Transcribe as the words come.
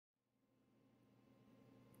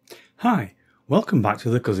Hi, welcome back to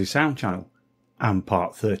the Cuzzy Sound channel and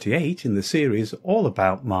part 38 in the series all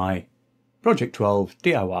about my Project 12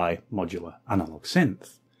 DIY modular analog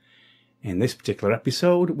synth. In this particular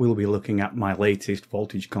episode we'll be looking at my latest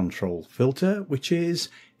voltage control filter, which is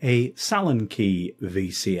a Sallen-Key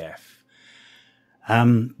VCF.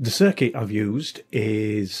 The circuit I've used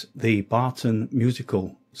is the Barton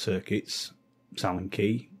Musical Circuits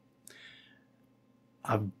Sallen-Key.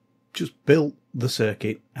 I've just built the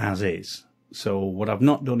circuit as is. So what I've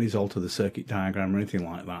not done is alter the circuit diagram or anything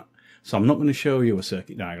like that. So I'm not going to show you a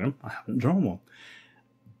circuit diagram. I haven't drawn one.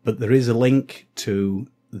 But there is a link to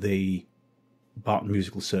the Barton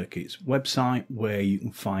Musical Circuits website where you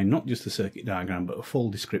can find not just the circuit diagram but a full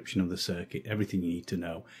description of the circuit, everything you need to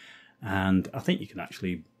know. And I think you can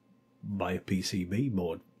actually buy a PCB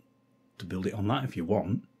board to build it on that if you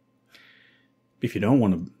want. If you don't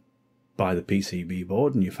want to buy the PCB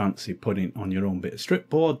board and you fancy putting it on your own bit of strip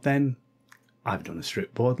board, then I've done a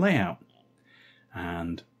strip board layout,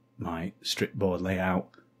 and my strip board layout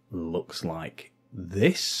looks like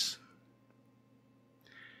this.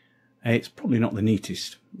 It's probably not the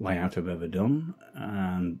neatest layout I've ever done,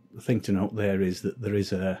 and the thing to note there is that there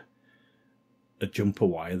is a jumper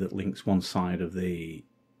wire that links one side of the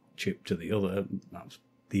chip to the other. That's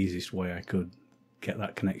the easiest way I could get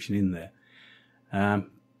that connection in there.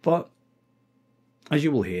 But as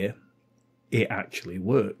you will hear, it actually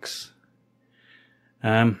works.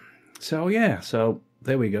 So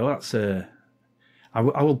there we go. That's I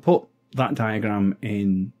will put that diagram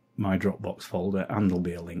in my Dropbox folder, and there'll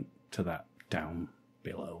be a link to that down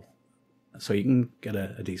below, so you can get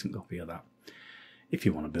a decent copy of that if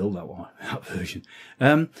you want to build that version.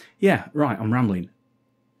 Yeah, right. I'm rambling.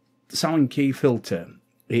 The Sallen-Key filter.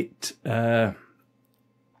 It, as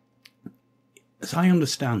I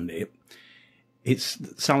understand it, it's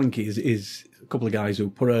Sallen-Key is a couple of guys who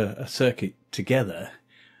put a circuit together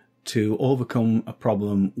to overcome a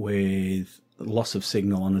problem with loss of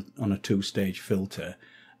signal on a two-stage filter.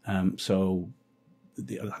 So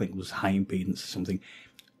I think it was high impedance or something.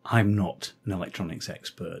 I'm not an electronics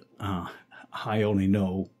expert. I only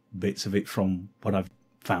know bits of it from what I've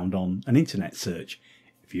found on an internet search.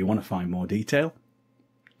 If you want to find more detail,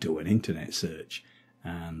 do an internet search,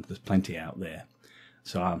 and there's plenty out there.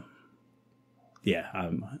 So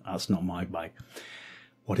that's not my bag.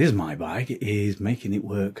 What is my bag is making it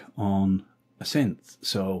work on a synth.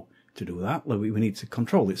 So to do that, we need to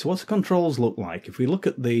control it. So what's the controls look like? If we look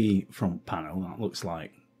at the front panel, that looks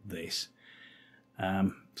like this.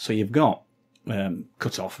 So you've got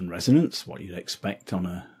cut-off and resonance, what you'd expect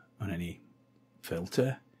on any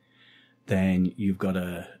filter. Then you've got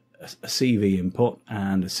a CV input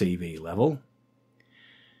and a CV level.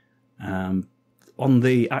 On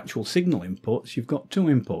the actual signal inputs, you've got two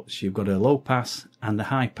inputs. You've got a low pass and a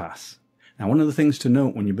high pass. Now, one of the things to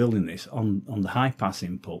note when you're building this, on the high pass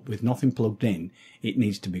input, with nothing plugged in, it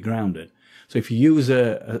needs to be grounded. So if you use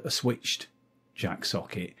a switched jack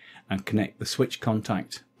socket and connect the switch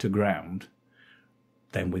contact to ground,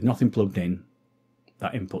 then with nothing plugged in,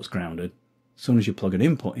 that input's grounded. As soon as you plug an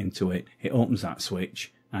input into it, it opens that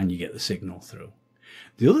switch and you get the signal through.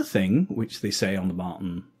 The other thing, which they say on the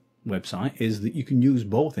Barton website, is that you can use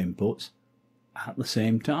both inputs at the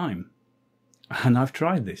same time. And I've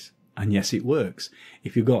tried this, and yes, it works.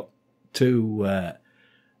 If you've got two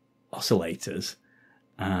oscillators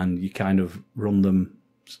and you kind of run them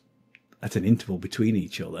at an interval between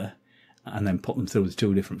each other and then put them through the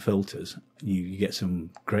two different filters, you get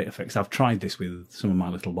some great effects. I've tried this with some of my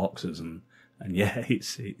little boxes, and yeah, it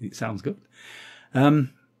sounds good.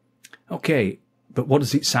 Okay, but what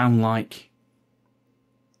does it sound like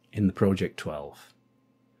in the Project 12?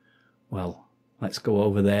 Well, let's go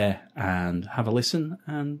over there and have a listen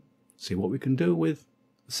and see what we can do with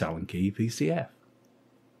the Sallen-Key VCF.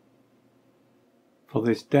 For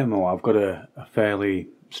this demo, I've got a fairly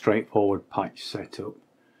straightforward patch setup.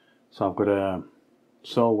 So I've got a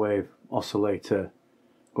saw wave oscillator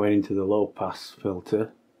going into the low pass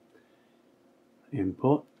filter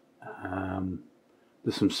input.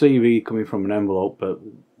 There's some CV coming from an envelope, but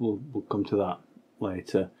we'll come to that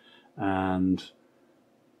later. And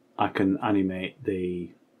I can animate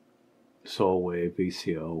the saw wave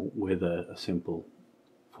VCO with a simple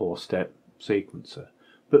 4-step sequencer.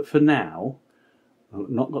 But for now, I've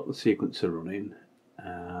not got the sequencer running.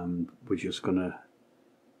 We're just going to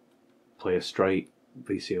play a straight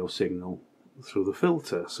VCO signal through the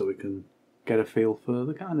filter so we can get a feel for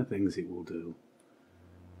the kind of things it will do.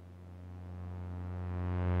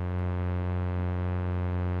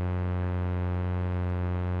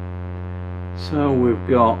 So we've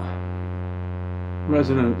got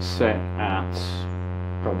resonance set at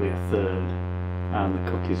probably a third, and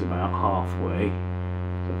the cut is about halfway.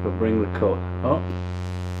 So if I bring the cut up,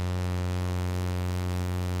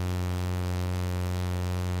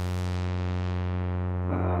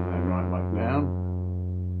 and then right back down,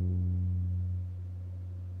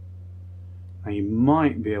 and you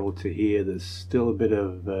might be able to hear there's still a bit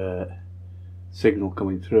of signal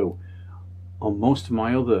coming through. On most of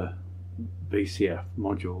my other VCF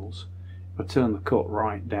modules, if I turn the cut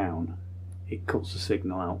right down, it cuts the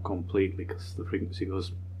signal out completely because the frequency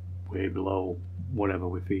goes way below whatever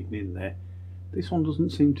we're feeding in there. This one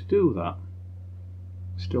doesn't seem to do that.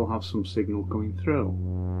 Still have some signal coming through,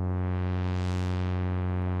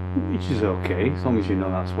 which is okay, as long as you know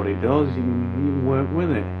that's what it does. You can work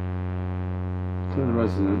with it. Turn the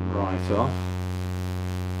resonant right off.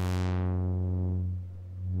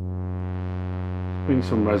 Bring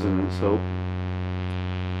some resonance up.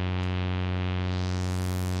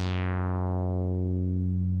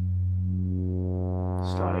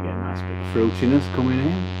 Start to get a nice bit of fruitiness coming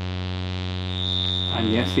in. And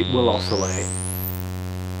yes, it will oscillate.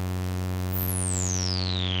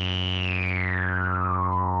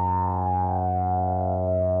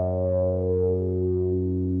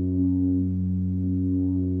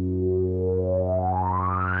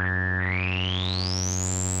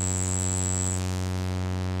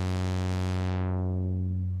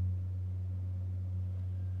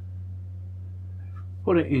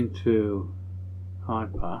 Put it into high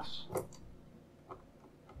pass.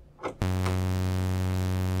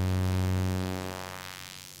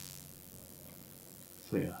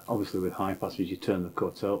 So yeah, obviously with high pass, as you turn the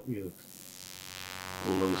cut up, you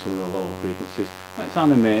lose some of the lower frequencies. Let's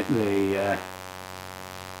animate the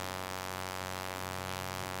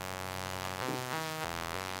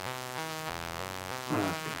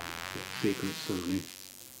sequence soothing.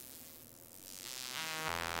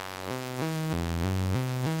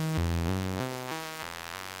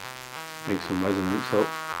 Make some resonance up.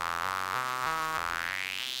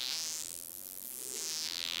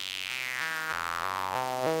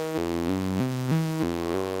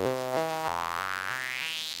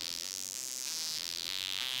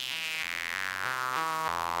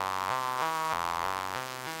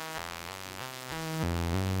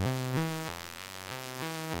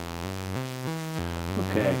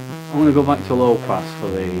 Okay, I'm going to go back to low pass for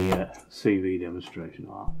the CV demonstration.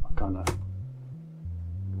 I kind of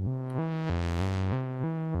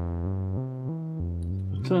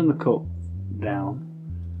turn the cut down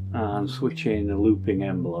and switch in a looping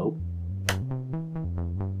envelope.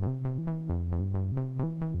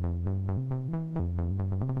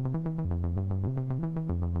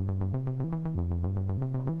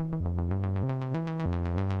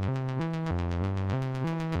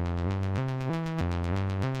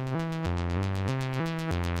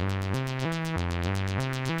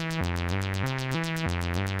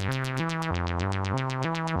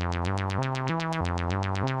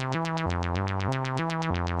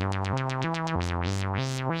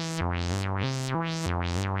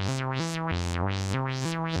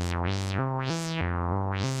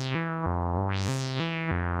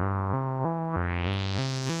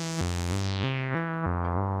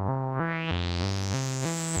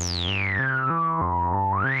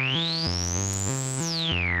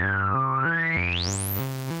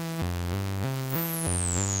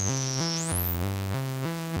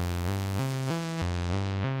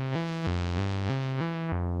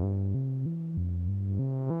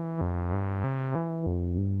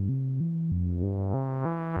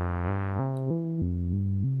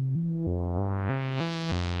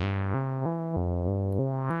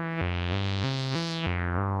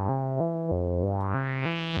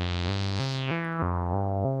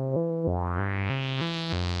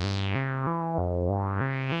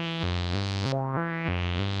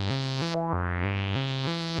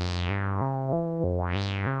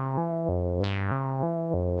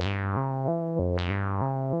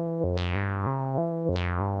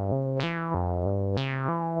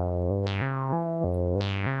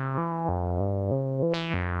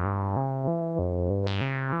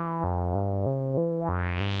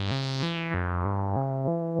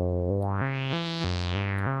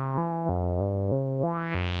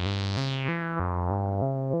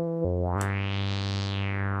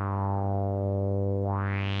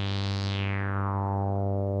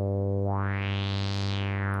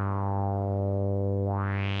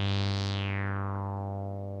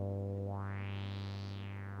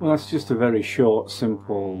 Well, that's just a very short,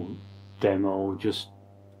 simple demo, just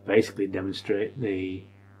basically demonstrate the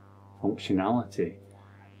functionality.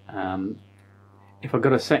 If I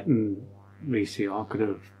got a second VCR, I could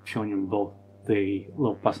have shown you them both the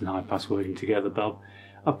low pass and high pass working together, but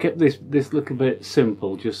I've kept this little bit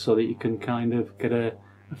simple just so that you can kind of get a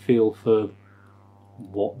feel for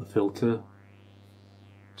what the filter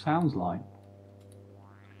sounds like.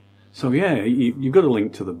 So yeah, you've got a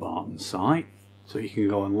link to the Barton site, so you can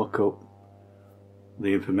go and look up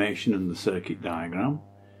the information and the circuit diagram.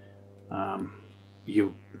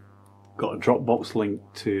 You've got a Dropbox link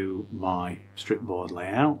to my strip board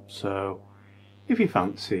layout, so if you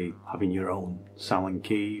fancy having your own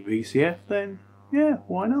Sallen-Key VCF, then yeah,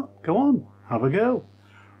 why not? Go on, have a go.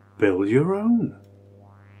 Build your own.